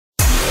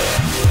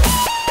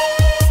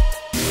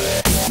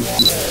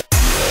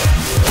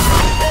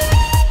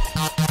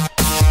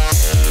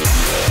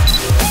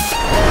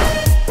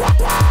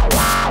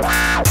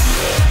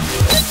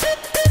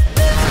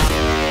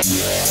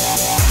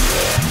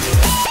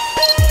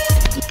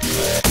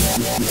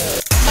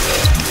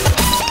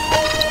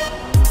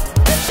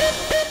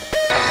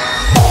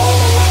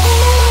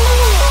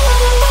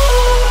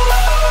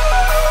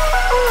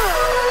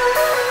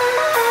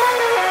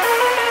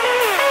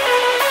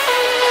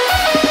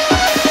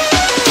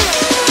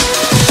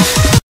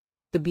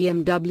The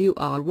BMW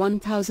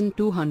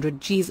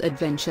R1200GS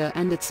Adventure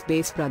and its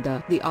base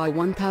brother, the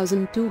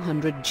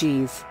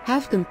R1200GS,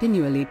 have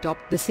continually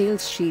topped the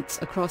sales sheets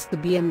across the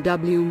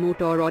BMW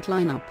Motorrad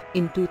lineup.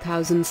 In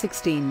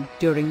 2016,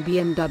 during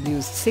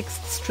BMW's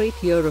sixth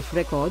straight year of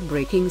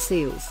record-breaking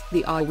sales,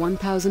 the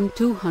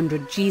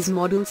R1200GS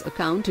models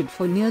accounted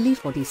for nearly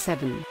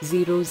 47,000 of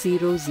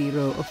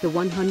the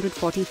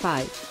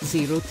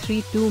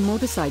 145,032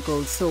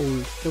 motorcycles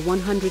sold. The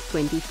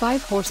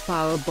 125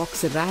 horsepower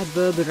Boxer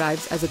adverb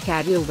arrives as a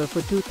carryover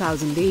for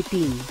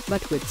 2018,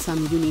 but with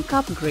some unique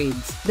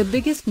upgrades. The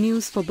biggest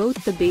news for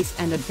both the base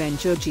and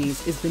Adventure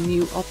Gs is the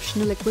new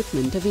optional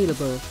equipment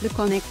available. The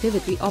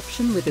connectivity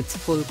option with its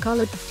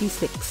full-colored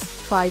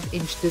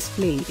 56.5-inch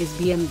display is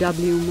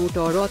BMW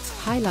Motorrad's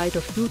highlight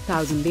of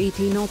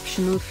 2018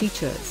 optional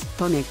features.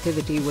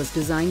 Connectivity was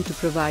designed to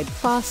provide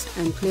fast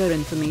and clear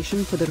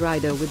information for the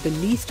rider with the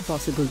least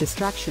possible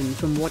distraction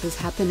from what is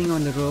happening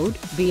on the road,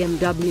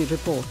 BMW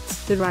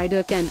reports. The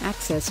rider can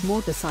access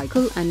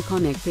motorcycle and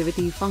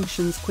connectivity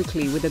functions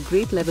quickly with a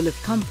great level of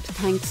comfort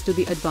thanks to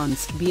the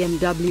advanced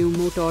BMW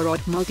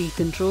Motorrad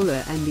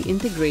multi-controller and the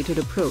integrated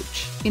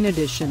approach. In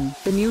addition,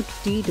 the new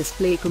T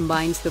display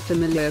combines the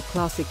familiar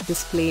classic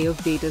display of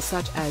data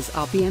such as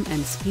RPM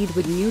and speed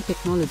with new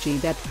technology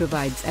that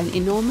provides an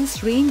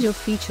enormous range of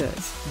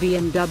features.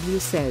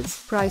 BMW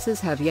says prices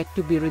have yet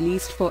to be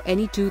released for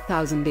any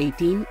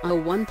 2018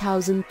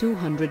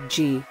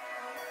 R1200G.